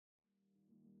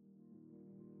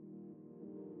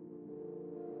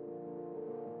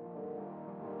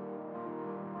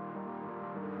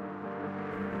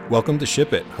Welcome to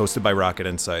Ship It, hosted by Rocket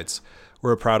Insights.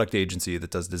 We're a product agency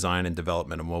that does design and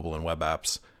development of mobile and web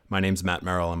apps. My name's Matt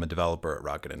Merrill. I'm a developer at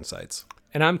Rocket Insights.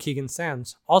 And I'm Keegan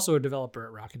Sands, also a developer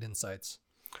at Rocket Insights.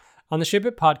 On the Ship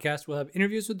It podcast, we'll have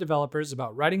interviews with developers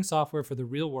about writing software for the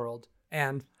real world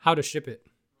and how to ship it.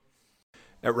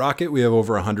 At Rocket, we have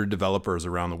over 100 developers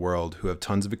around the world who have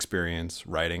tons of experience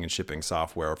writing and shipping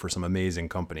software for some amazing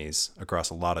companies across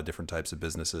a lot of different types of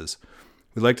businesses.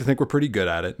 We like to think we're pretty good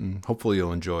at it, and hopefully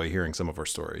you'll enjoy hearing some of our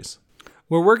stories.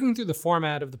 We're working through the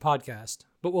format of the podcast,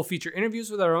 but we'll feature interviews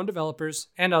with our own developers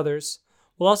and others.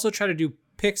 We'll also try to do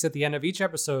picks at the end of each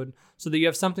episode so that you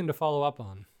have something to follow up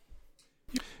on.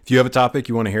 If you have a topic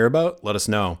you want to hear about, let us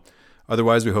know.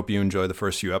 Otherwise, we hope you enjoy the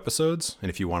first few episodes, and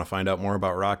if you want to find out more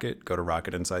about Rocket, go to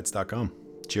rocketinsights.com.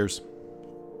 Cheers.